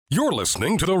You're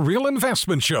listening to The Real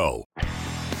Investment Show.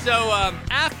 So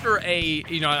after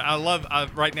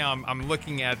right now I'm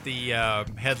looking at the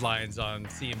headlines on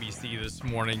CNBC this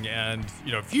morning, and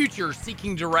futures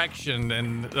seeking direction,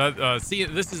 and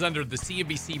this is under the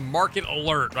CNBC Market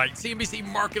Alert, right? CNBC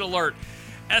Market Alert.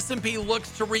 S&P looks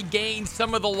to regain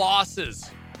some of the losses.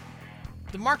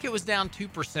 The market was down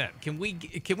 2%.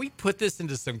 Can we put this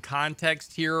into some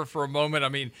context here for a moment? I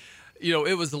mean,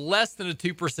 it was less than a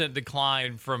 2%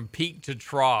 decline from peak to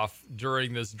trough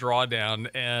during this drawdown.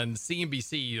 And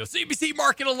CNBC, CNBC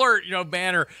Market Alert,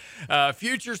 banner,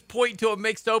 futures point to a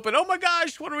mixed open. Oh my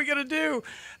gosh, what are we going to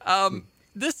do?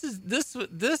 This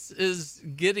is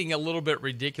getting a little bit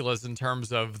ridiculous in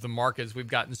terms of the markets. We've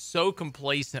gotten so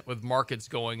complacent with markets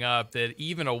going up that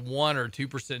even a 1 or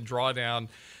 2% drawdown,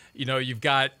 you've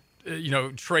got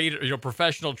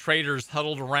professional traders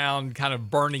huddled around, kind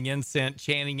of burning incense,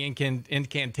 chanting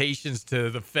incantations to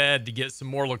the Fed to get some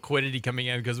more liquidity coming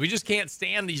in, because we just can't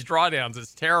stand these drawdowns.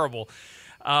 It's terrible.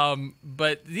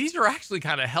 But these are actually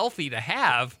kind of healthy to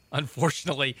have,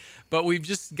 unfortunately. But we've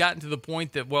just gotten to the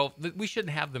point that, we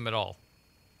shouldn't have them at all.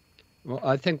 Well,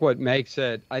 I think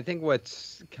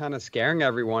what's kind of scaring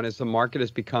everyone is the market has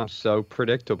become so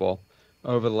predictable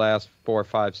over the last 4,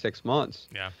 5, 6 months.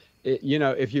 Yeah.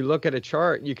 If you look at a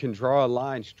chart, you can draw a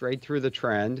line straight through the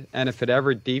trend. And if it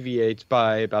ever deviates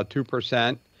by about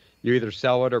 2%, you either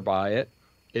sell it or buy it.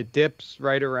 It dips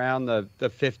right around the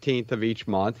 15th of each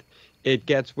month. It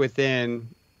gets within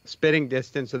spitting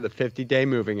distance of the 50-day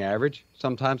moving average,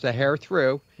 sometimes a hair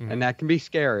through, and that can be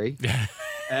scary.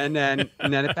 and then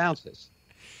it bounces.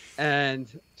 And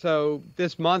so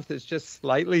this month is just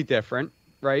slightly different,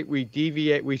 right?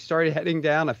 We started heading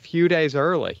down a few days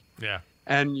early. Yeah.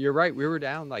 And you're right, we were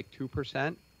down like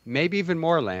 2%, maybe even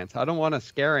more, Lance. I don't want to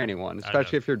scare anyone,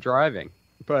 especially if you're driving.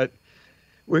 But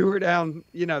we were down,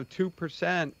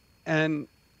 2%, and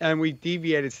we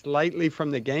deviated slightly from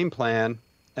the game plan.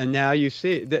 And now you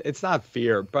see, it's not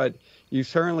fear, but you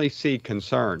certainly see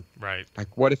concern. Right.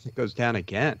 Like, what if it goes down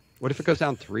again? What if it goes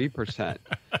down 3%?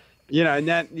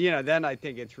 And then I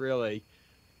think it's really,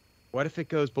 what if it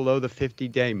goes below the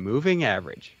 50-day moving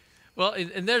average? Well,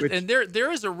 and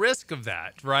there is a risk of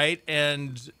that, right?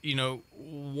 And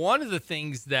one of the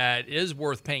things that is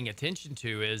worth paying attention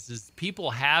to is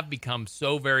people have become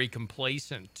so very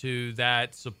complacent to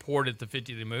that support at the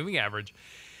 50-day moving average.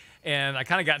 And I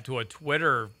kind of got into a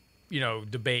Twitter,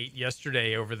 debate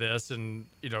yesterday over this, and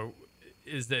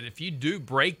is that if you do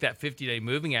break that 50-day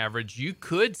moving average, you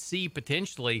could see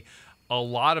potentially a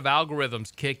lot of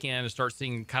algorithms kick in and start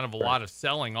seeing kind of a lot of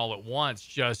selling all at once,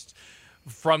 just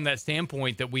from that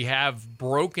standpoint that we have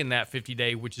broken that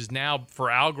 50-day, which is now, for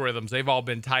algorithms, they've all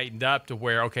been tightened up to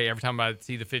where, okay, every time I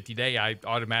see the 50-day, I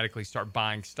automatically start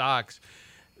buying stocks.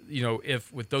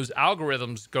 If with those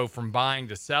algorithms go from buying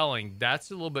to selling, that's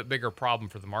a little bit bigger problem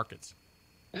for the markets.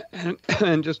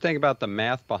 And just think about the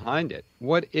math behind it.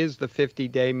 What is the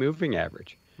 50-day moving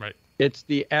average? Right. It's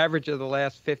the average of the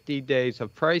last 50 days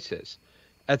of prices.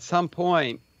 At some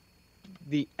point,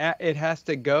 it has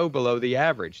to go below the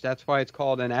average. That's why it's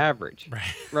called an average,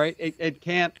 right? It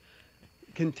can't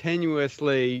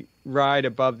continuously ride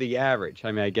above the average.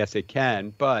 I mean, I guess it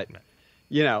can, but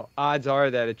odds are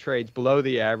that it trades below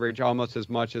the average almost as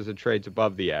much as it trades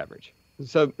above the average.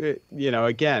 So,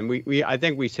 again, I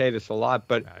think we say this a lot,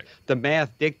 but the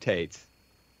math dictates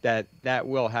that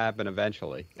will happen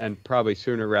eventually, and probably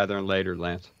sooner rather than later,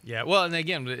 Lance. Yeah, well, and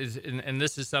again, and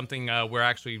this is something we're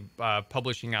actually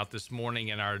publishing out this morning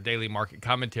in our daily market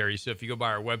commentary. So if you go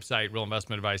by our website,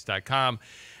 realinvestmentadvice.com,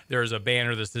 there's a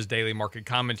banner that says Daily Market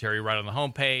Commentary right on the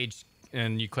homepage,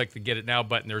 and you click the Get It Now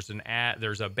button.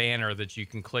 There's a banner that you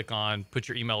can click on, put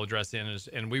your email address in,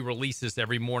 and we release this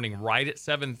every morning right at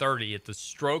 7:30, at the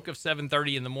stroke of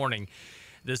 7:30 in the morning.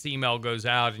 This email goes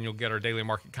out and you'll get our daily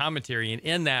market commentary. And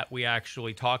in that, we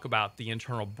actually talk about the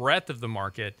internal breadth of the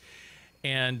market.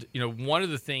 And, one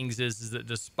of the things is that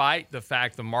despite the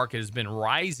fact the market has been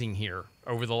rising here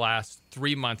over the last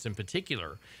 3 months in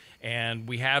particular, and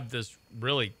we have this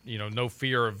really, no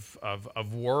fear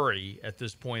of worry at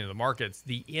this point in the markets,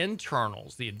 the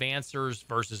internals, the advancers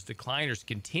versus decliners,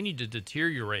 continue to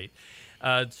deteriorate.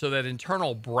 So that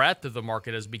internal breadth of the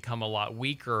market has become a lot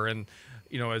weaker. And,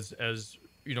 as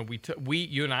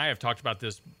you and I have talked about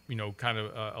this, kind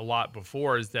of a lot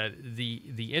before, is that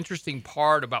the interesting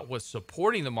part about what's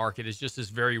supporting the market is just this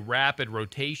very rapid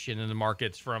rotation in the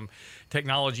markets, from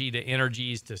technology to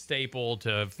energies to staple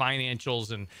to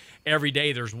financials. And every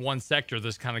day there's one sector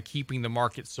that's kind of keeping the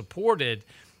market supported.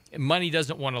 Money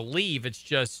doesn't want to leave. It's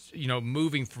just,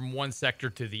 moving from one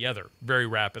sector to the other very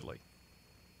rapidly.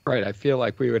 Right. I feel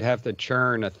like we would have to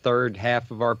churn a third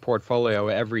half of our portfolio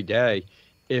every day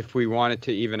if we wanted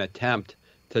to even attempt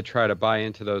to try to buy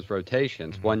into those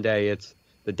rotations. Mm-hmm. One day it's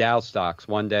the Dow stocks,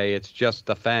 one day it's just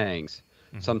the FANGs.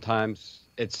 Mm-hmm. Sometimes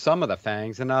it's some of the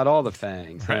FANGs and not all the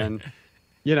FANGs. Right. And,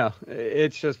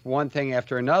 it's just one thing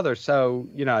after another. So,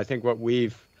 I think what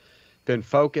we've been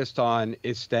focused on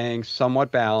is staying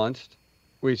somewhat balanced.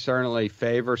 We certainly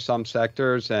favor some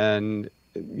sectors and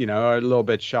are a little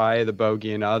bit shy of the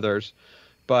bogey in others,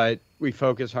 but we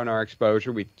focus on our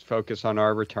exposure, we focus on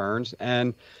our returns,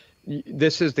 and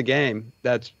this is the game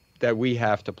that we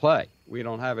have to play. We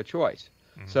don't have a choice.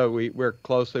 Mm-hmm. So we're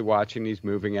closely watching these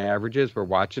moving averages. We're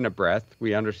watching a breadth.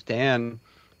 We understand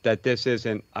that this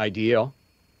isn't ideal,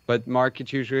 but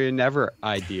markets usually are never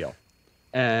ideal.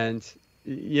 And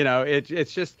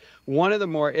it's just one of the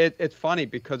more, it's funny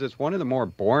because it's one of the more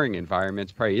boring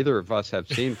environments probably either of us have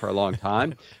seen for a long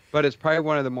time, but it's probably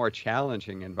one of the more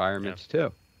challenging environments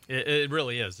too. It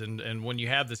really is. And when you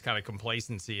have this kind of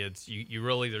complacency, it's you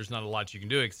really, there's not a lot you can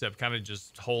do except kind of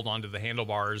just hold on to the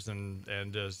handlebars and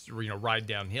just, ride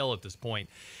downhill at this point.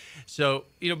 So,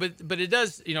 but it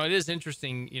does, it is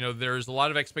interesting. There's a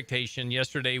lot of expectation.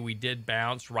 Yesterday, we did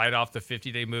bounce right off the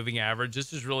 50-day moving average.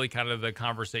 This is really kind of the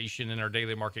conversation in our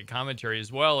daily market commentary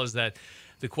as well, is that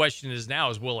the question is now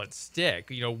is, will it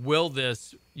stick? Will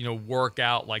this, work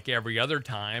out like every other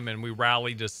time? And we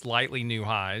rally to slightly new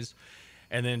highs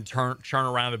and then churn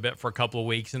around a bit for a couple of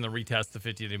weeks and then retest the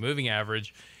 50-day moving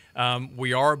average.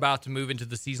 We are about to move into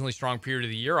the seasonally strong period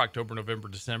of the year. October, November,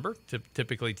 December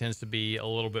typically tends to be a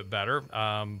little bit better.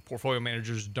 Portfolio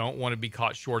managers don't want to be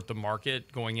caught short the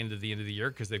market going into the end of the year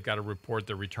because they've got to report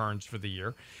their returns for the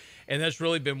year. And that's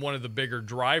really been one of the bigger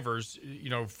drivers,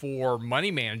 for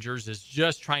money managers, is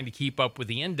just trying to keep up with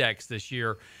the index this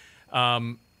year.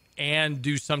 And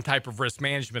do some type of risk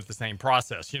management the same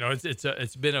process.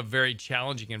 It's been a very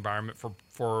challenging environment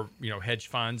for hedge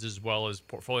funds as well as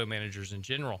portfolio managers in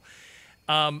general.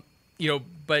 But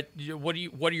what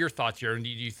are your thoughts here? And do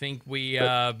you think we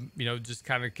just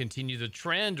kind of continue the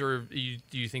trend, or do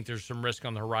you think there's some risk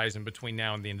on the horizon between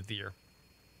now and the end of the year?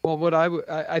 Well,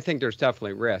 I think there's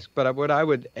definitely risk, but what I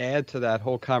would add to that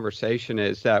whole conversation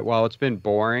is that while it's been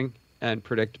boring and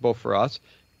predictable for us,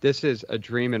 this is a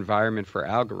dream environment for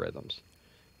algorithms.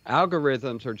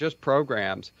 Algorithms are just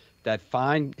programs that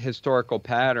find historical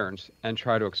patterns and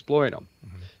try to exploit them.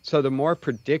 Mm-hmm. So the more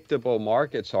predictable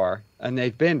markets are, and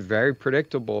they've been very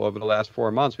predictable over the last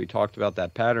 4 months, we talked about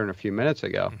that pattern a few minutes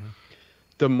ago, mm-hmm.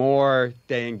 the more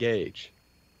they engage,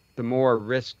 the more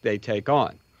risk they take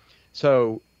on.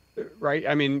 So, right,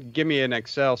 give me an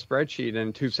Excel spreadsheet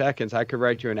in 2 seconds, I could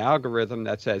write you an algorithm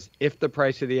that says if the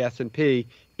price of the S&P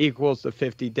equals the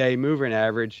 50-day moving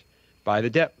average, buy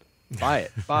the dip, buy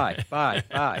it,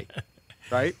 buy,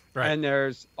 right? And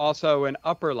there's also an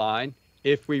upper line.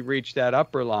 If we reach that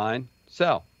upper line,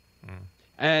 sell.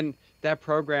 And that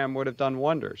program would have done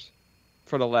wonders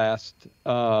for the last,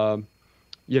 4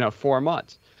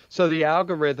 months. So the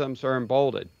algorithms are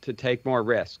emboldened to take more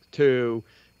risk, to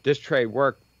this trade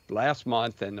worked last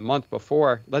month and the month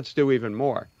before, let's do even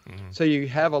more. Mm-hmm. So you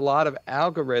have a lot of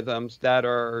algorithms that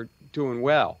are doing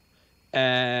well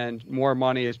and more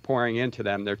money is pouring into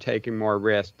them. They're taking more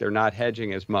risk. They're not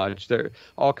hedging as much. They're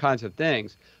all kinds of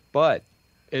things. But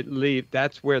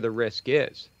that's where the risk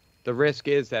is. The risk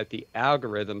is that the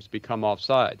algorithms become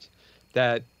offsides,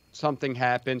 that something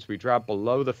happens, we drop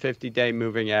below the 50-day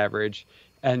moving average,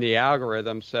 and the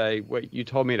algorithms say, wait, you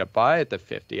told me to buy at the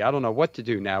 50. I don't know what to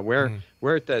do now. We're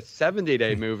at the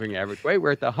 70-day moving average. Wait,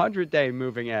 we're at the 100-day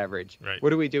moving average. Right. What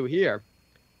do we do here?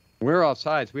 We're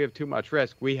offsides. We have too much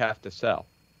risk. We have to sell.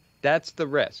 That's the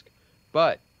risk.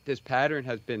 But this pattern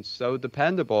has been so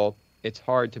dependable, it's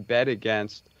hard to bet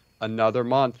against another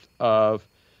month of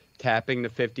tapping the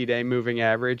 50-day moving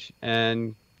average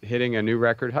and hitting a new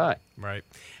record high. Right.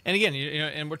 And again,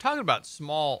 and we're talking about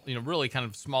small, really kind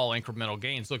of small incremental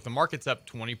gains. Look, the market's up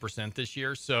 20% this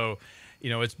year. So,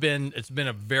 it's been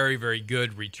a very, very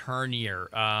good return year.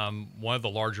 One of the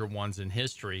larger ones in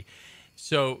history.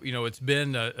 So, it's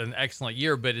been an excellent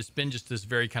year, but it's been just this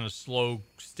very kind of slow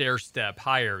stair step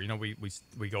higher.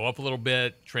 We go up a little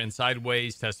bit, trend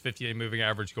sideways, test 50-day moving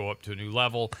average, go up to a new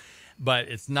level. But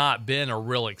it's not been a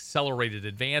real accelerated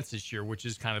advance this year, which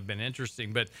has kind of been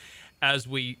interesting. But as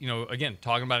we, again,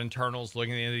 talking about internals,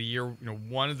 looking at the end of the year,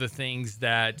 one of the things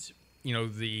that,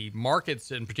 the markets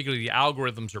and particularly the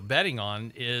algorithms are betting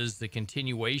on is the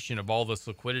continuation of all this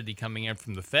liquidity coming in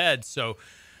from the Fed. So,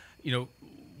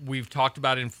 we've talked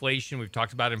about inflation. We've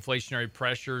talked about inflationary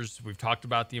pressures. We've talked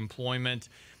about the employment.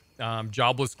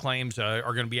 Jobless claims are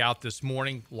going to be out this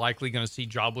morning. Likely going to see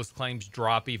jobless claims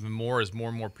drop even more as more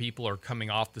and more people are coming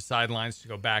off the sidelines to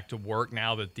go back to work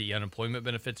now that the unemployment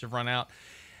benefits have run out.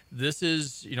 This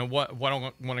is, what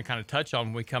I want to kind of touch on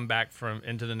when we come back from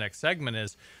into the next segment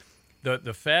is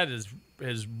the Fed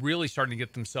is really starting to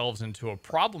get themselves into a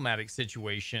problematic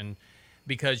situation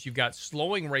because you've got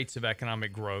slowing rates of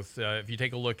economic growth. If you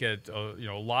take a look at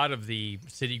a lot of the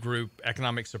Citigroup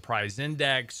Economic Surprise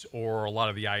Index or a lot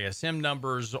of the ISM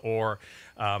numbers or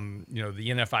the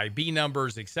NFIB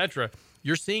numbers, et cetera,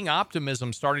 you're seeing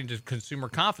optimism starting to consumer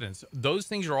confidence. Those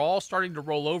things are all starting to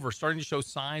roll over, starting to show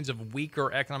signs of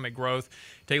weaker economic growth.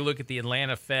 Take a look at the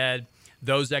Atlanta Fed.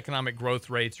 Those economic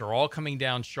growth rates are all coming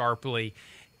down sharply.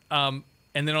 And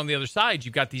then on the other side,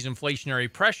 you've got these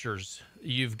inflationary pressures.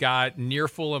 You've got near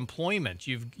full employment.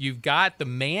 You've got the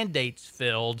mandates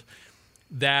filled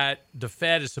that the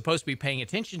Fed is supposed to be paying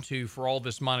attention to for all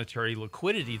this monetary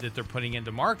liquidity that they're putting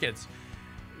into markets.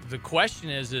 The question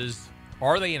is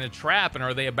are they in a trap, and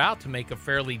are they about to make a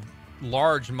fairly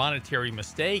large monetary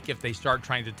mistake if they start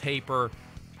trying to taper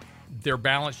their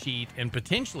balance sheet and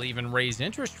potentially even raise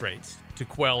interest rates to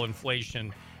quell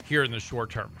inflation here in the short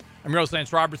term? I'm Rose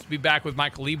Lance Roberts. Will be back with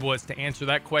Michael Lebowitz to answer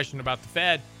that question about the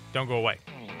Fed. Don't go away.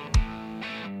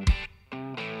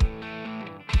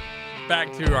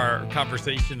 Back to our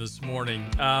conversation this morning.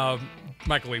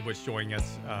 Michael Lebowitz joining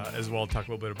us as well to talk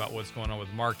a little bit about what's going on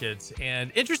with markets.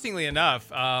 And interestingly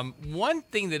enough, one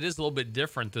thing that is a little bit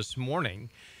different this morning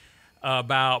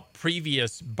about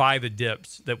previous buy the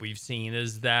dips that we've seen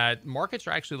is that markets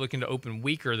are actually looking to open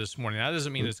weaker this morning. That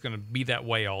doesn't mean it's going to be that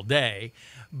way all day,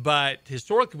 but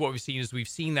historically what we've seen is we've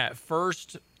seen that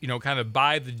first, kind of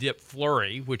buy the dip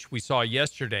flurry, which we saw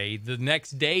yesterday. The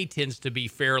next day tends to be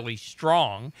fairly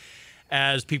strong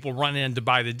as people run in to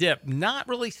buy the dip. Not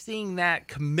really seeing that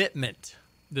commitment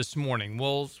this morning.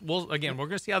 We're going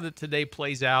to see how today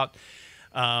plays out.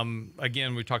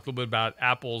 Again, we talked a little bit about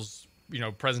Apple's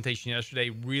presentation yesterday.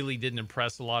 Really didn't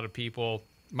impress a lot of people.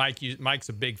 Mike's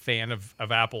a big fan of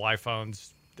Apple iPhones,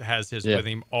 has his with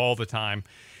him all the time.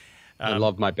 I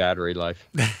love my battery life.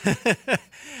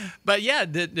 But yeah,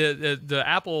 the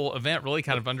Apple event really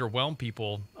kind of underwhelmed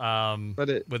people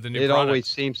with the new products. Always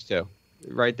seems to,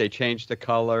 right? They change the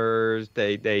colors.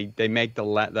 They make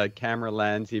the camera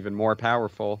lens even more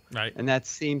powerful. Right. And that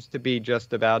seems to be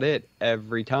just about it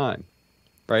every time,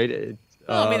 right?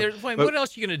 What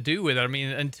else are you going to do with it? I mean,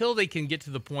 until they can get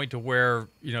to the point to where,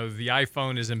 the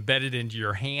iPhone is embedded into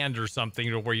your hand or something,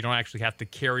 or where you don't actually have to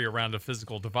carry around a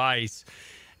physical device,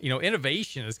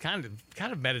 innovation is kind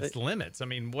of met its limits. I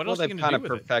mean, what else are you going to do with it? They've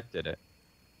kind of perfected it.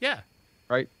 Yeah.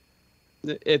 Right?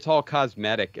 It's all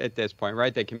cosmetic at this point,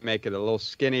 right? They can make it a little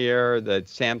skinnier. The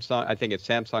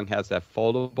Samsung has that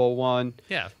foldable one.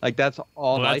 Yeah. Like that's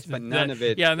all nice, but none of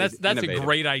it. Yeah, and that's a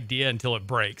great idea until it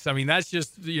breaks. I mean, that's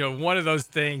just, one of those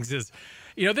things is,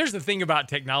 there's the thing about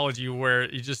technology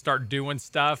where you just start doing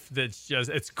stuff that's just,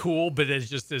 it's cool, but it's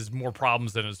just there's more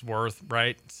problems than it's worth,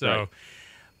 right? So, right.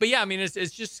 But yeah, I mean, it's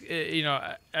just,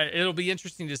 it'll be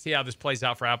interesting to see how this plays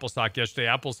out for Apple stock yesterday.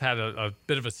 Apple's had a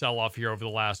bit of a sell-off here over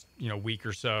the last, week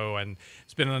or so, and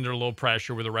it's been under a little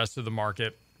pressure with the rest of the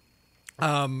market.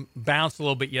 Bounced a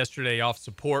little bit yesterday off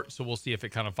support, so we'll see if it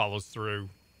kind of follows through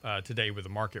today with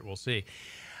the market. We'll see.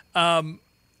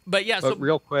 But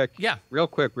real quick,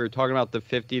 we were talking about the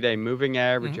 50-day moving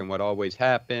average and what always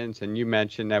happens, and you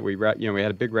mentioned that we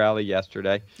had a big rally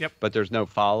yesterday. Yep. But there's no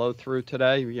follow through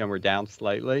today. We're down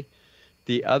slightly.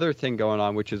 The other thing going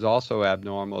on, which is also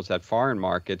abnormal, is that foreign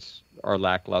markets are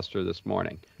lackluster this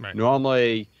morning. Right.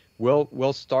 Normally,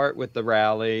 we'll start with the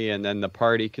rally, and then the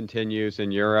party continues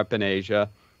in Europe and Asia,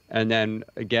 and then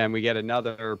again we get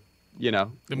another.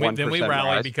 Then we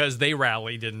rally rise. Because they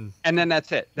rallied, and then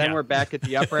that's it. Then we're back at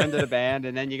the upper end of the band,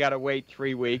 and then you got to wait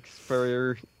 3 weeks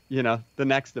for the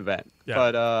next event. Yeah.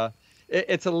 But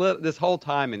it's a little this whole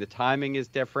time, and the timing is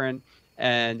different,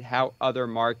 and how other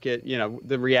market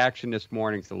the reaction this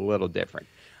morning is a little different.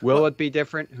 Will it be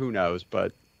different? Who knows?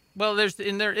 But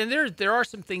there are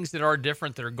some things that are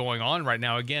different that are going on right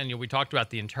now. Again, we talked about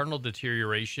the internal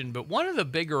deterioration, but one of the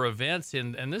bigger events,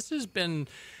 and this has been.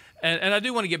 And I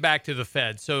do want to get back to the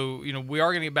Fed. So, we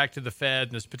are going to get back to the Fed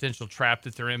and this potential trap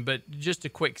that they're in. But just a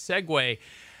quick segue,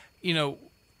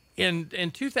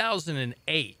 in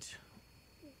 2008,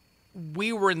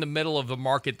 we were in the middle of a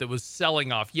market that was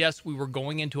selling off. Yes, we were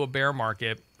going into a bear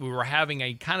market. We were having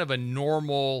a kind of a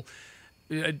normal,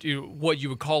 what you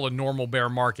would call a normal bear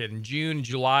market. In June,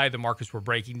 July, the markets were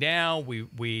breaking down.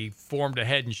 We formed a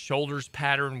head and shoulders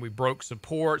pattern. We broke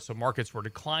support, so markets were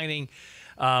declining.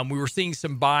 We were seeing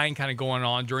some buying kind of going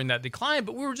on during that decline,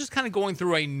 but we were just kind of going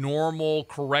through a normal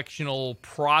correctional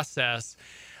process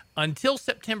until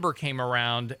September came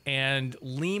around and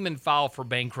Lehman filed for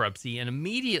bankruptcy. And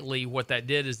immediately what that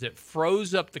did is it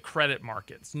froze up the credit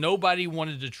markets. Nobody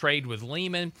wanted to trade with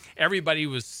Lehman. Everybody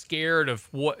was scared of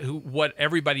what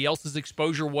everybody else's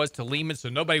exposure was to Lehman. So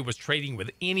nobody was trading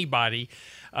with anybody.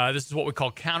 This is what we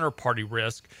call counterparty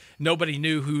risk. Nobody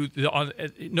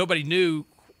knew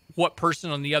what person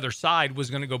on the other side was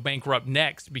going to go bankrupt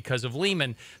next because of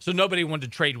Lehman. So nobody wanted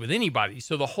to trade with anybody.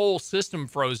 So the whole system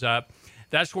froze up.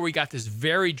 That's where we got this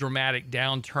very dramatic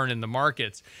downturn in the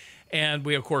markets. And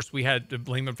we had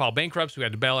Lehman file bankruptcy. We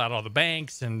had to bail out all the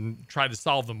banks and try to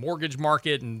solve the mortgage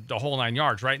market and the whole 9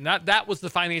 yards, right? And that was the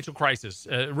financial crisis.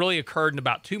 It really occurred in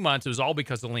about 2 months. It was all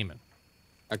because of Lehman.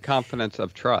 A confidence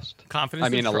of trust.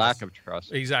 A lack of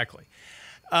trust. Exactly.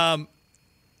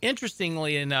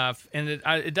 Interestingly enough, and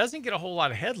it doesn't get a whole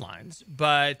lot of headlines,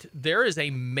 but there is a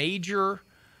major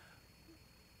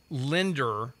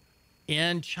lender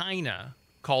in China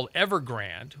called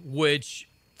Evergrande, which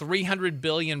 $300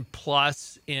 billion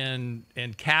plus in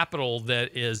capital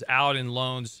that is out in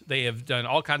loans. They have done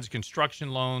all kinds of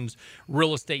construction loans,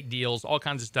 real estate deals, all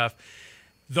kinds of stuff.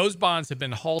 Those bonds have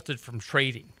been halted from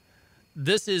trading.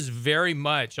 This is very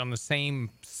much on the same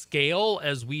scale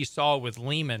as we saw with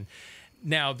Lehman.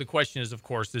 Now, the question is, of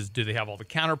course, do they have all the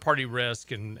counterparty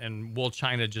risk and will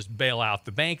China just bail out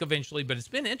the bank eventually? But it's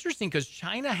been interesting because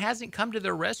China hasn't come to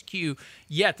their rescue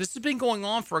yet. This has been going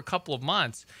on for a couple of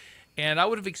months. And I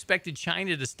would have expected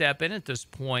China to step in at this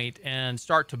point and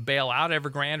start to bail out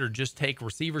Evergrande or just take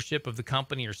receivership of the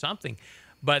company or something.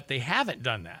 But they haven't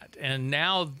done that. And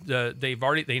now they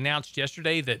announced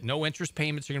yesterday that no interest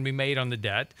payments are going to be made on the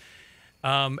debt.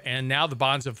 And now the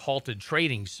bonds have halted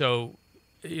trading. So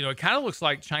it kind of looks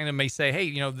like China may say,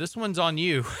 hey, this one's on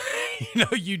you.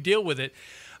 You deal with it.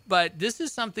 But this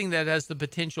is something that has the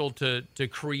potential to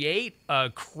create a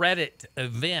credit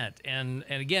event. And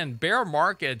again, bear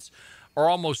markets are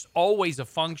almost always a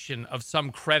function of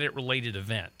some credit-related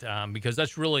event because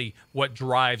that's really what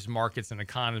drives markets and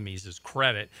economies is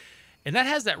credit. And that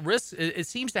has that risk. It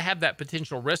seems to have that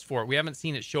potential risk for it. We haven't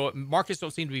seen it show up. Markets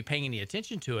don't seem to be paying any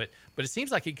attention to it, but it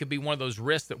seems like it could be one of those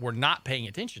risks that we're not paying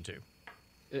attention to.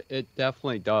 It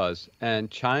definitely does. And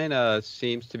China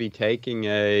seems to be taking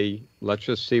a let's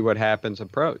just see what happens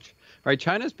approach. Right?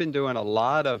 China's been doing a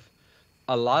lot of,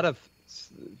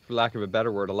 for lack of a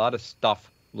better word, a lot of stuff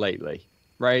lately.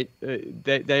 Right?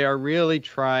 They are really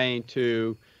trying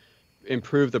to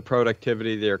improve the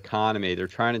productivity of their economy. They're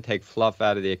trying to take fluff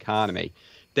out of the economy.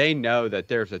 They know that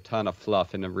there's a ton of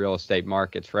fluff in the real estate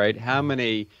markets, right? How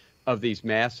many of these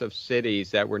massive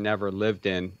cities that were never lived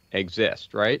in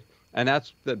exist, right? And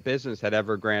that's the business that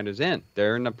Evergrande is in.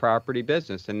 They're in the property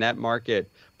business, and that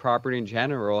market, property in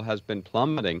general, has been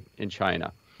plummeting in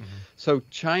China. Mm-hmm. So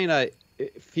China,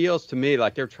 it feels to me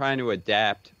like they're trying to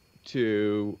adapt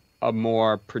to a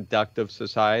more productive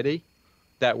society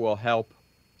that will help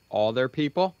all their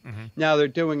people. Mm-hmm. Now, they're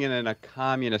doing it in a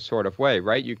communist sort of way,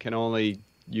 right? You can only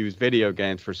use video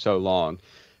games for so long.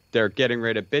 They're getting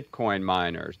rid of Bitcoin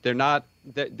miners.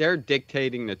 They're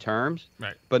dictating the terms,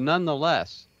 right? But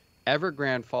nonetheless,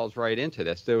 Evergrande falls right into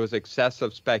this. There was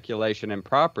excessive speculation in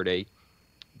property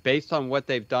based on what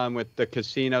they've done with the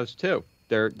casinos too.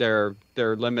 They're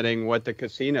limiting what the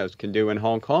casinos can do in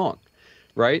Hong Kong,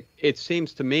 right? It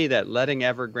seems to me that letting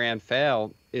Evergrande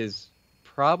fail is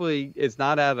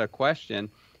not out of the question.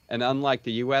 And unlike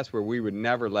the U.S., where we would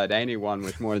never let anyone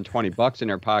with more than $20 in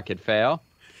their pocket fail.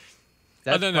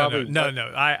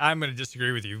 No. I'm going to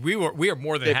disagree with you. We are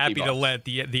more than happy to let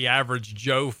the average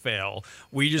Joe fail.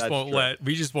 We just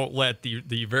won't let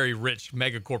the very rich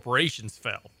mega corporations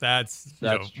fail. That's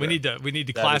we need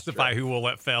to classify who will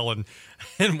let fail and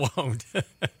won't.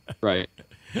 Right.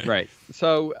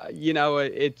 So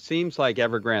it seems like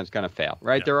Evergrande's going to fail.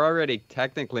 Right. Yeah. They're already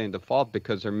technically in default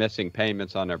because they're missing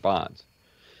payments on their bonds.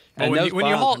 And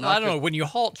when you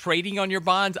halt trading on your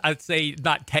bonds, I'd say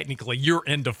not technically, you're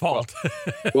in default.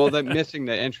 Well, missing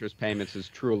the interest payments is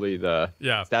truly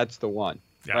that's the one.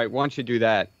 Yeah. Right. Once you do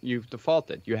that, you've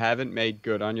defaulted. You haven't made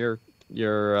good on your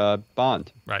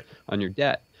bond, right, on your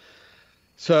debt.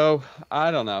 So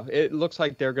I don't know. It looks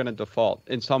like they're going to default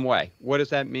in some way. What does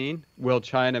that mean? Will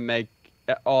China make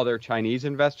all their Chinese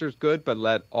investors good, but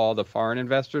let all the foreign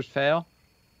investors fail?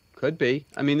 Could be.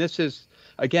 I mean, this is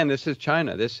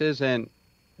China. This isn't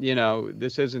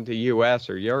this isn't the U.S.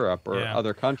 or Europe or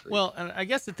other countries. Well, and I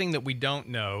guess the thing that we don't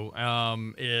know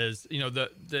is,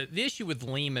 the issue with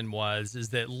Lehman is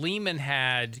that Lehman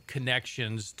had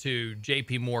connections to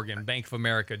J.P. Morgan, Bank of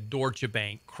America, Deutsche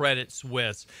Bank, Credit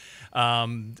Suisse.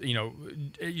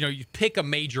 You pick a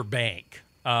major bank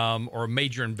or a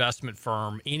major investment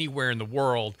firm anywhere in the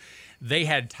world. They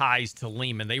had ties to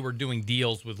Lehman. They were doing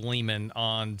deals with Lehman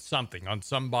on something, on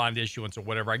some bond issuance or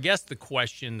whatever. I guess the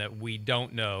question that we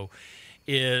don't know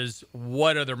is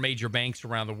what other major banks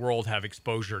around the world have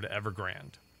exposure to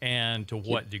Evergrande and to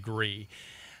what degree.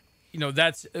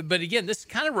 But again, this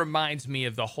kind of reminds me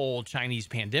of the whole Chinese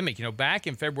pandemic. Back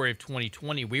in February of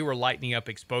 2020, we were lightening up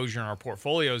exposure in our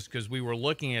portfolios because we were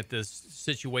looking at this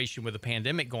situation with the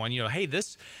pandemic going, hey,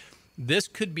 this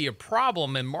could be a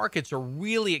problem, and markets are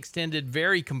really extended,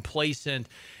 very complacent.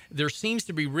 There seems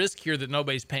to be risk here that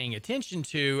nobody's paying attention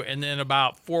to, and then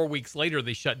about 4 weeks later,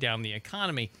 they shut down the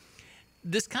economy.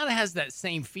 This kind of has that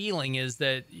same feeling, is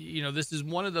that, this is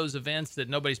one of those events that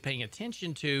nobody's paying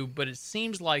attention to, but it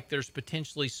seems like there's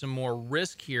potentially some more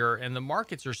risk here, and the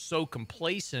markets are so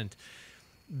complacent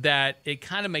that it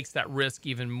kind of makes that risk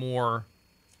even more,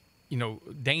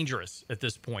 dangerous at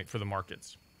this point for the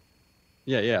markets.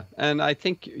 Yeah. And I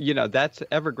think, that's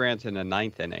Evergrande's in the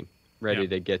ninth inning, ready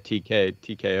to get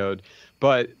TKO'd.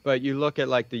 But you look at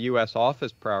like the U.S.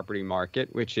 office property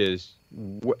market, which is,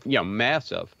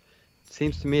 massive. It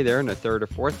seems to me they're in the third or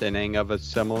fourth inning of a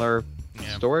similar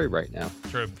story right now.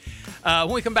 True.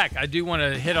 When we come back, I do want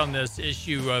to hit on this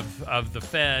issue of the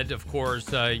Fed. Of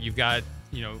course, you've got,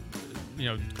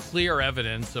 clear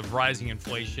evidence of rising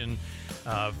inflation.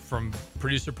 From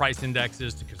producer price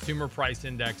indexes to consumer price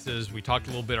indexes. We talked a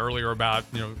little bit earlier about,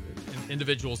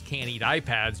 individuals can't eat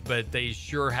iPads, but they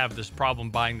sure have this problem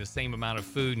buying the same amount of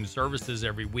food and services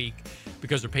every week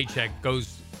because their paycheck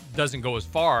doesn't go as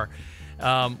far.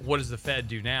 What does the Fed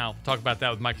do now? Talk about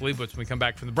that with Mike Leibowitz when we come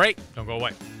back from the break. Don't go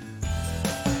away.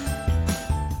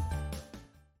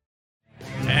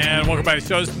 And welcome back to the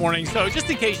show this morning. So just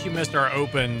in case you missed our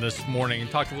open this morning,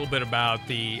 talked a little bit about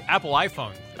the Apple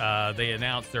iPhone. They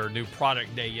announced their new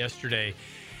product day yesterday.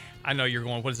 I know you're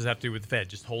going, what does this have to do with the Fed?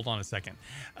 Just hold on a second.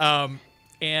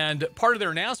 And part of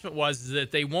their announcement was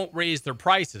that they won't raise their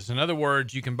prices. In other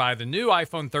words, you can buy the new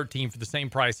iPhone 13 for the same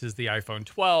price as the iPhone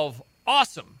 12.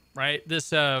 Awesome, right?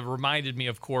 This reminded me,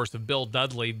 of course, of Bill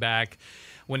Dudley back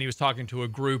when he was talking to a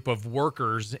group of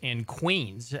workers in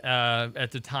Queens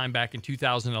at the time back in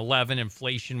 2011.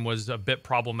 Inflation was a bit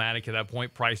problematic at that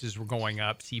point. Prices were going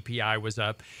up. CPI was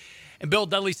up. And Bill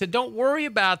Dudley said, don't worry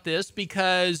about this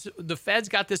because the Fed's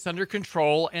got this under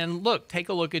control. And look, take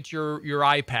a look at your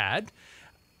iPad.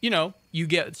 You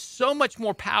get so much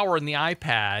more power in the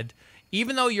iPad.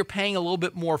 Even though you're paying a little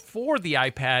bit more for the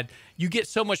iPad, you get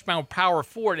so much more power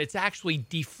for it. It's actually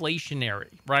deflationary,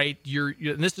 right?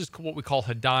 And this is what we call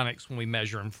hedonics when we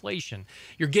measure inflation.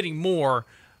 You're getting more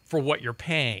for what you're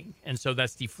paying. And so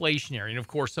that's deflationary. And of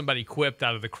course, somebody quipped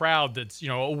out of the crowd that's,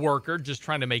 a worker just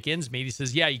trying to make ends meet. He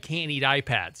says, yeah, you can't eat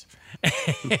iPads.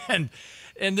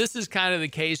 and this is kind of the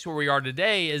case where we are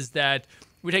today, is that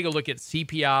we take a look at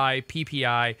CPI,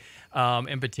 PPI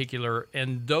in particular,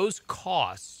 and those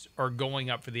costs are going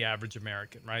up for the average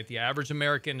American, right? The average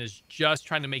American is just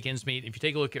trying to make ends meet. If you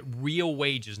take a look at real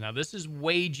wages, now this is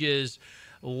wages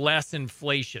less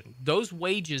inflation. Those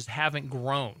wages haven't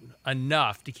grown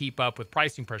enough to keep up with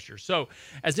pricing pressure. So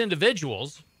as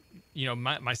individuals,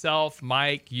 myself,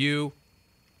 Mike, you,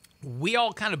 we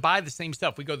all kind of buy the same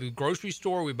stuff. We go to the grocery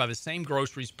store. We buy the same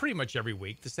groceries pretty much every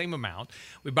week, the same amount.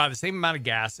 We buy the same amount of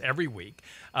gas every week.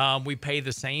 We pay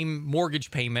the same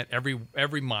mortgage payment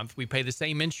every month. We pay the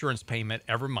same insurance payment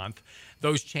every month.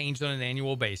 Those change on an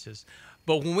annual basis.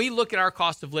 But when we look at our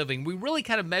cost of living, we really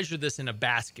kind of measure this in a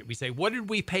basket. We say, what did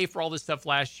we pay for all this stuff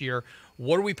last year?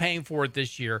 What are we paying for it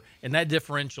this year? And that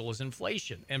differential is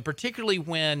inflation. And particularly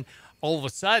when all of a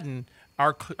sudden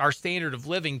our standard of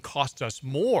living costs us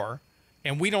more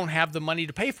and we don't have the money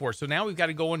to pay for it. So now we've got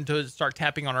to go into start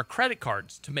tapping on our credit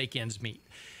cards to make ends meet.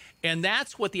 And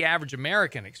that's what the average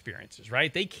American experiences,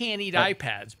 right? They can't eat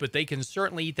iPads, but they can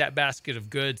certainly eat that basket of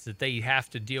goods that they have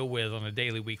to deal with on a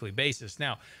daily, weekly basis.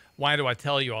 Now, why do I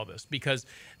tell you all this? Because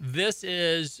this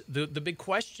is the big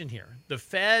question here. The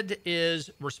Fed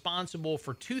is responsible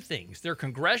for two things. Their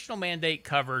congressional mandate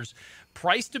covers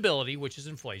price stability, which is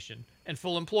inflation, and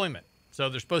full employment. So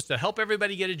they're supposed to help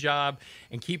everybody get a job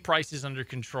and keep prices under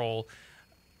control.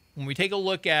 When we take a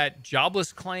look at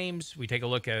jobless claims, we take a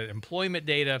look at employment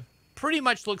data, pretty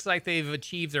much looks like they've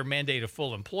achieved their mandate of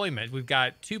full employment. We've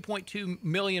got 2.2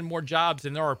 million more jobs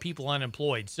than there are people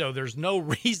unemployed. So there's no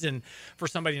reason for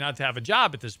somebody not to have a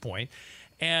job at this point.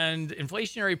 And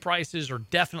inflationary prices are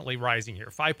definitely rising here.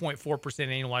 5.4%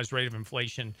 annualized rate of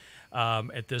inflation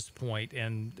at this point.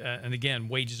 And again,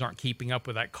 wages aren't keeping up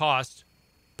with that cost,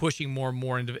 pushing more and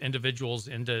more individuals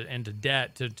into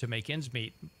debt to make ends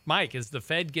meet. Mike, is the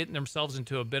Fed getting themselves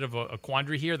into a bit of a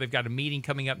quandary here? They've got a meeting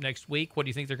coming up next week. What do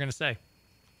you think they're going to say?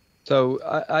 So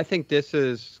I think this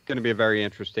is going to be a very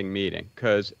interesting meeting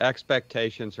because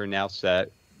expectations are now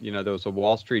set. There was a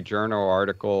Wall Street Journal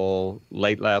article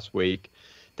late last week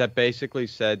that basically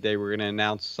said they were going to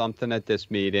announce something at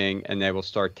this meeting and they will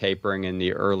start tapering in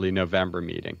the early November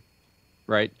meeting,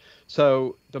 right?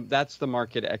 So that's the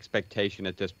market expectation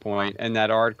at this point. And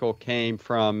that article came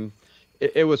from,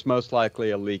 it was most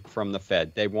likely a leak from the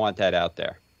Fed. They want that out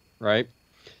there, right?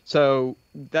 So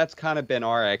that's kind of been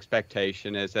our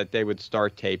expectation, is that they would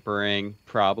start tapering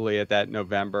probably at that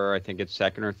November, I think it's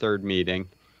second or third meeting.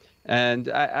 And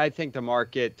I think the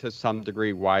market to some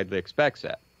degree widely expects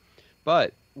that.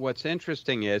 But what's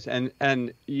interesting is, and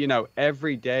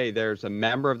every day there's a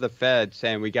member of the Fed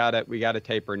saying we got to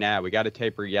taper now. We got to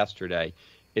taper yesterday.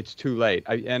 It's too late.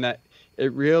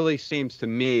 It really seems to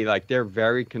me like they're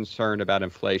very concerned about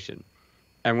inflation.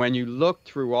 And when you look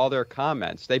through all their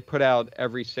comments, they put out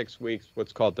every 6 weeks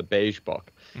what's called the Beige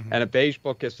Book. Mm-hmm. And a Beige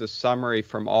Book is the summary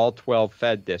from all 12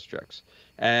 Fed districts.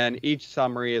 And each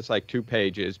summary is like 2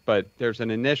 pages, but there's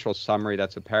an initial summary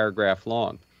that's a paragraph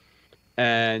long.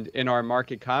 And in our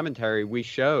market commentary, we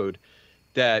showed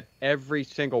that every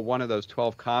single one of those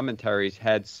 12 commentaries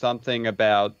had something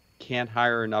about can't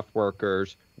hire enough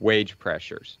workers, wage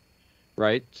pressures,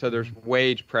 right? So there's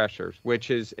wage pressures,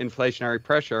 which is inflationary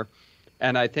pressure.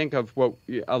 And I think of what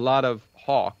a lot of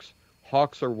hawks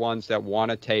are ones that want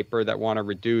to taper, that want to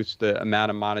reduce the amount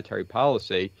of monetary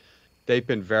policy. They've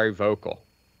been very vocal,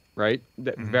 right?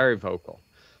 Mm-hmm. Very vocal.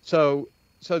 So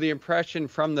the impression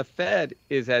from the Fed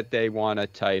is that they want to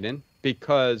tighten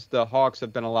because the hawks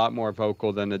have been a lot more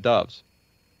vocal than the doves.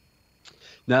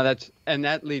 Now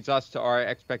that leads us to our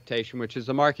expectation, which is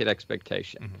the market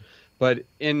expectation. Mm-hmm. But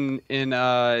in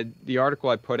the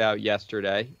article I put out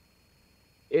yesterday,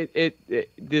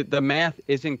 the math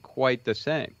isn't quite the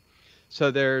same.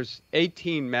 So there's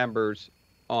 18 members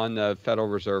on the Federal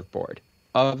Reserve Board.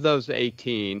 Of those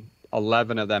 18,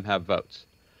 11 of them have votes.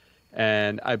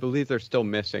 And I believe they're still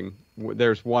missing.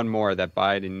 There's one more that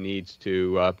Biden needs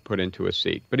to put into a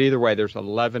seat. But either way, there's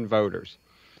 11 voters.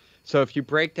 So if you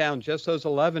break down just those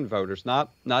 11 voters, not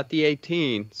the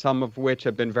 18, some of which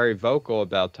have been very vocal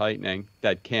about tightening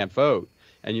that can't vote,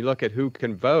 and you look at who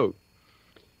can vote,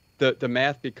 the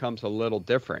math becomes a little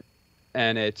different.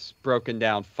 And it's broken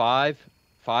down. Five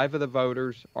of the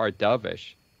voters are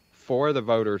dovish. 4 of the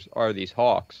voters are these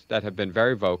hawks that have been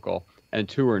very vocal, and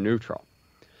 2 are neutral.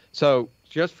 So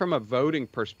just from a voting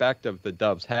perspective, the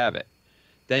doves have it.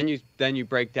 Then you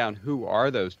break down who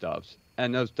are those doves.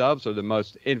 And those doves are the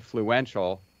most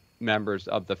influential members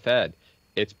of the Fed.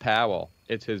 It's Powell.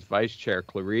 It's his vice chair,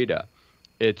 Clarida.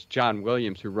 It's John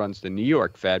Williams, who runs the New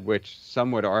York Fed, which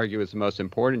some would argue is the most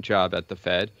important job at the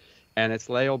Fed. And it's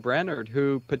Lael Brainard,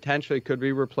 who potentially could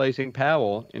be replacing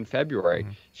Powell in February.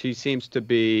 Mm-hmm. She seems to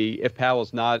be, if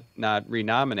Powell's not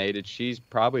renominated, she's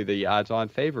probably the odds-on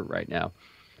favorite right now.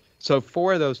 So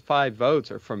 4 of those 5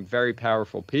 votes are from very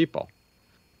powerful people.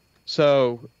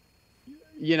 So,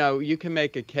 you can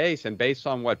make a case, and based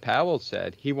on what Powell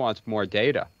said, he wants more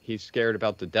data. He's scared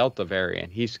about the Delta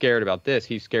variant. He's scared about this.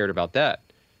 He's scared about that.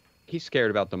 He's scared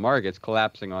about the markets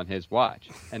collapsing on his watch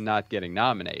and not getting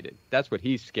nominated. That's what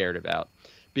he's scared about,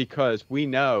 because we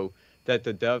know that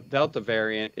the Delta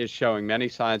variant is showing many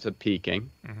signs of peaking,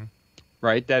 mm-hmm.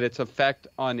 right? That its effect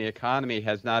on the economy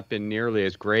has not been nearly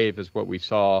as grave as what we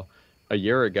saw a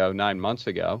year ago, 9 months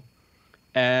ago.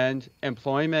 And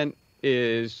employment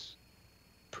is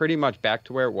pretty much back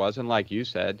to where it was. And like you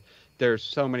said, there's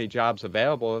so many jobs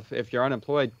available. If you're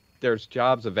unemployed, there's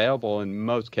jobs available in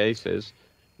most cases,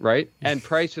 right? And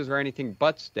prices are anything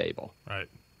but stable. Right.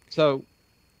 So,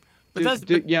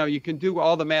 you can do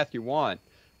all the math you want,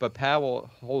 but Powell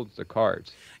holds the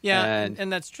cards. Yeah,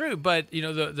 and that's true. But,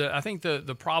 I think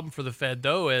the problem for the Fed,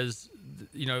 though, is,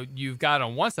 you've got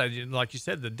on one side, like you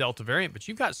said, the Delta variant, but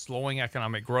you've got slowing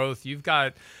economic growth. You've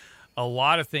got a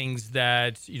lot of things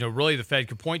that, really the Fed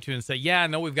could point to and say, yeah, I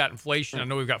know we've got inflation. I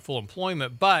know we've got full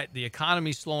employment, but the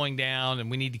economy's slowing down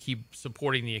and we need to keep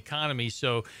supporting the economy.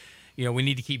 So, we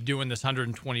need to keep doing this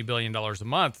 $120 billion a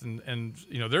month. And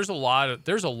there's a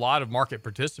lot of market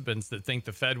participants that think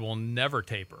the Fed will never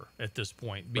taper at this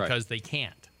point because they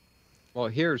can't. Well,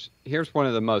 here's one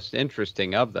of the most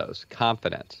interesting of those: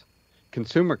 confidence.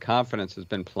 Consumer confidence has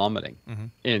been plummeting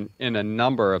mm-hmm. in a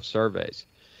number of surveys.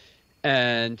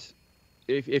 And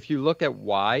if you look at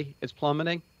why it's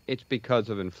plummeting, it's because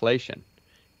of inflation.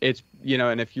 It's,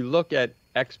 and if you look at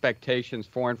expectations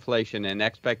for inflation and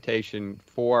expectation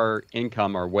for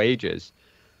income or wages,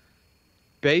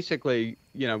 basically,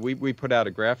 we put out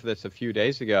a graph of this a few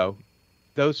days ago.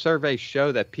 Those surveys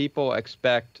show that people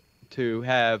expect to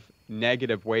have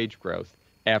negative wage growth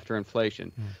after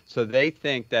inflation. So they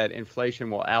think that inflation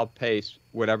will outpace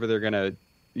whatever they're going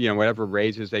to, whatever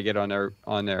raises they get on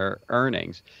their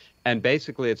earnings. And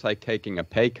basically it's like taking a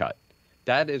pay cut.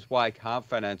 That is why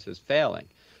confidence is failing.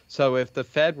 So if the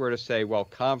Fed were to say, well,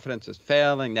 confidence is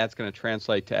failing, that's going to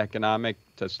translate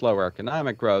to slower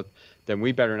economic growth, then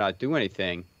we better not do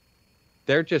anything.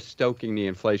 They're just stoking the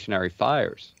inflationary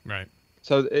fires. Right.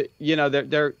 So,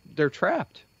 they're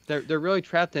trapped. They're really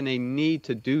trapped, and they need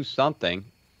to do something.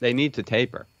 They need to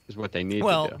taper is what they need to do.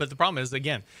 Well, but the problem is,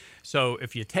 again, so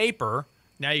if you taper,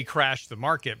 now you crash the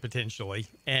market potentially,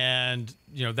 and,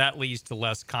 that leads to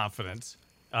less confidence.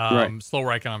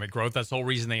 Slower economic growth. That's the whole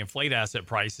reason they inflate asset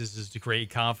prices, is to create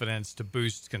confidence, to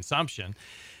boost consumption.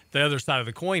 The other side of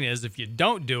the coin is if you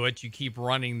don't do it, you keep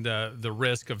running the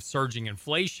risk of surging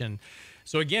inflation.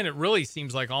 So again, it really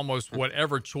seems like almost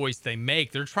whatever choice they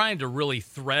make, they're trying to really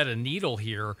thread a needle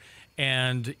here.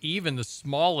 And even the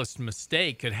smallest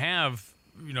mistake could have,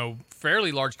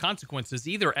 fairly large consequences,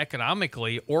 either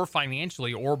economically or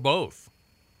financially or both.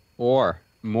 Or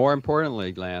more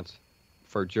importantly, Lance,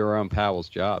 for Jerome Powell's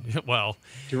job. Well,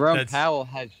 Jerome Powell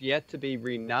has yet to be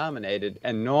renominated,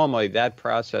 and normally that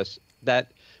process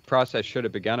should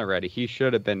have begun already. He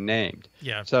should have been named.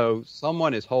 Yeah. So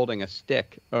someone is holding a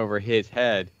stick over his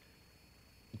head.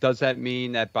 Does that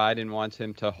mean that Biden wants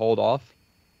him to hold off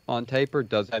on taper?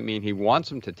 Does that mean he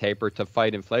wants him to taper to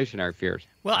fight inflationary fears?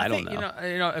 Well, I don't think,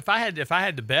 know. If I had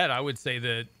to bet, I would say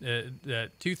that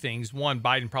two things. One,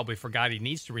 Biden probably forgot he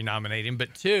needs to renominate him,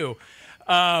 but two,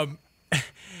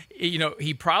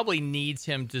 he probably needs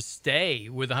him to stay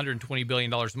with $120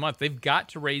 billion a month. They've got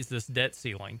to raise this debt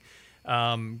ceiling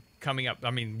coming up. I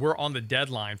mean, we're on the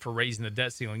deadline for raising the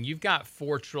debt ceiling. You've got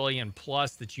 $4 trillion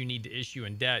plus that you need to issue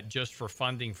in debt just for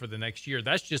funding for the next year.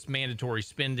 That's just mandatory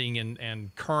spending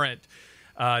and current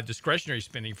discretionary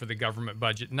spending for the government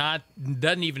budget.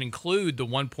 Doesn't even include the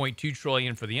 $1.2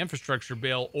 trillion for the infrastructure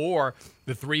bill or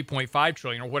the $3.5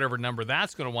 trillion or whatever number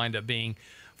that's going to wind up being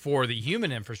for the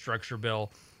human infrastructure bill.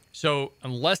 So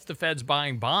unless the Fed's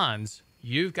buying bonds,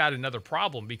 you've got another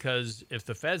problem, because if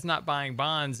the Fed's not buying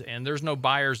bonds and there's no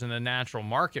buyers in the natural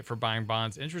market for buying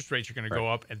bonds, interest rates are going to go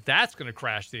up, and that's going to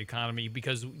crash the economy,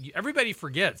 because everybody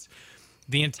forgets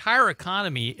the entire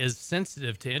economy is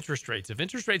sensitive to interest rates. If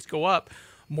interest rates go up,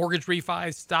 mortgage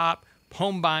refis stop,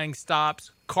 home buying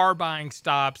stops, car buying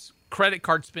stops, credit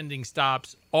card spending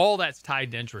stops, all that's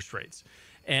tied to interest rates.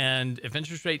 And if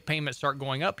interest rate payments start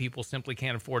going up, people simply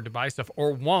can't afford to buy stuff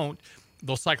or won't.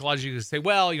 They'll psychologically say,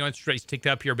 well, interest rates ticked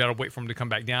up here, but I'll wait for them to come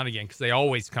back down again, because they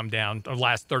always come down. The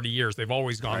last 30 years, they've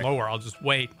always gone lower. I'll just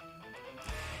wait.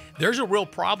 There's a real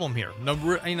problem here.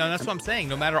 That's what I'm saying.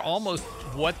 No matter almost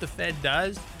what the Fed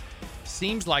does,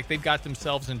 seems like they've got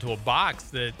themselves into a box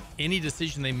that any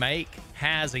decision they make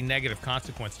has a negative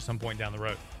consequence at some point down the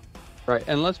road. Right,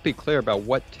 and let's be clear about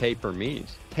what taper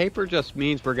means. Taper just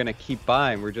means we're going to keep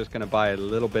buying. We're just going to buy a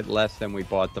little bit less than we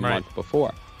bought the month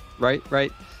before. Right.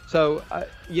 So,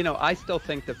 I still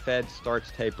think the Fed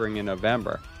starts tapering in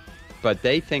November, but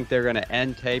they think they're going to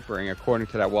end tapering, according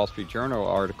to that Wall Street Journal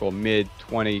article,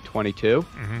 mid-2022.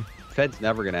 Mm-hmm. Fed's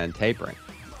never going to end tapering.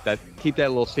 Keep that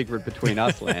little secret between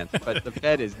us, Lance, but the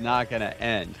Fed is not going to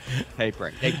end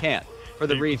tapering. They can't, for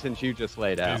the reasons you just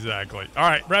laid out. Exactly. All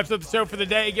right, wraps up the show for the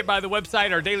day. Get by the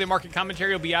website. Our daily market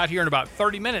commentary will be out here in about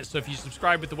 30 minutes. So if you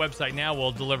subscribe at the website now,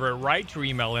 we'll deliver it right to your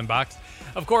email inbox.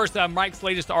 Of course, Mike's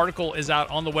latest article is out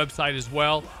on the website as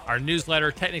well. Our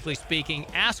newsletter, Technically Speaking.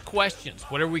 Ask questions.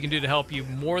 Whatever we can do to help you,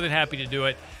 more than happy to do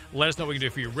it. Let us know what we can do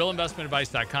for you.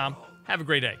 RealInvestmentAdvice.com. Have a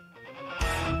great day.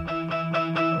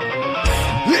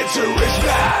 It's a rich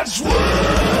man's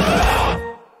world.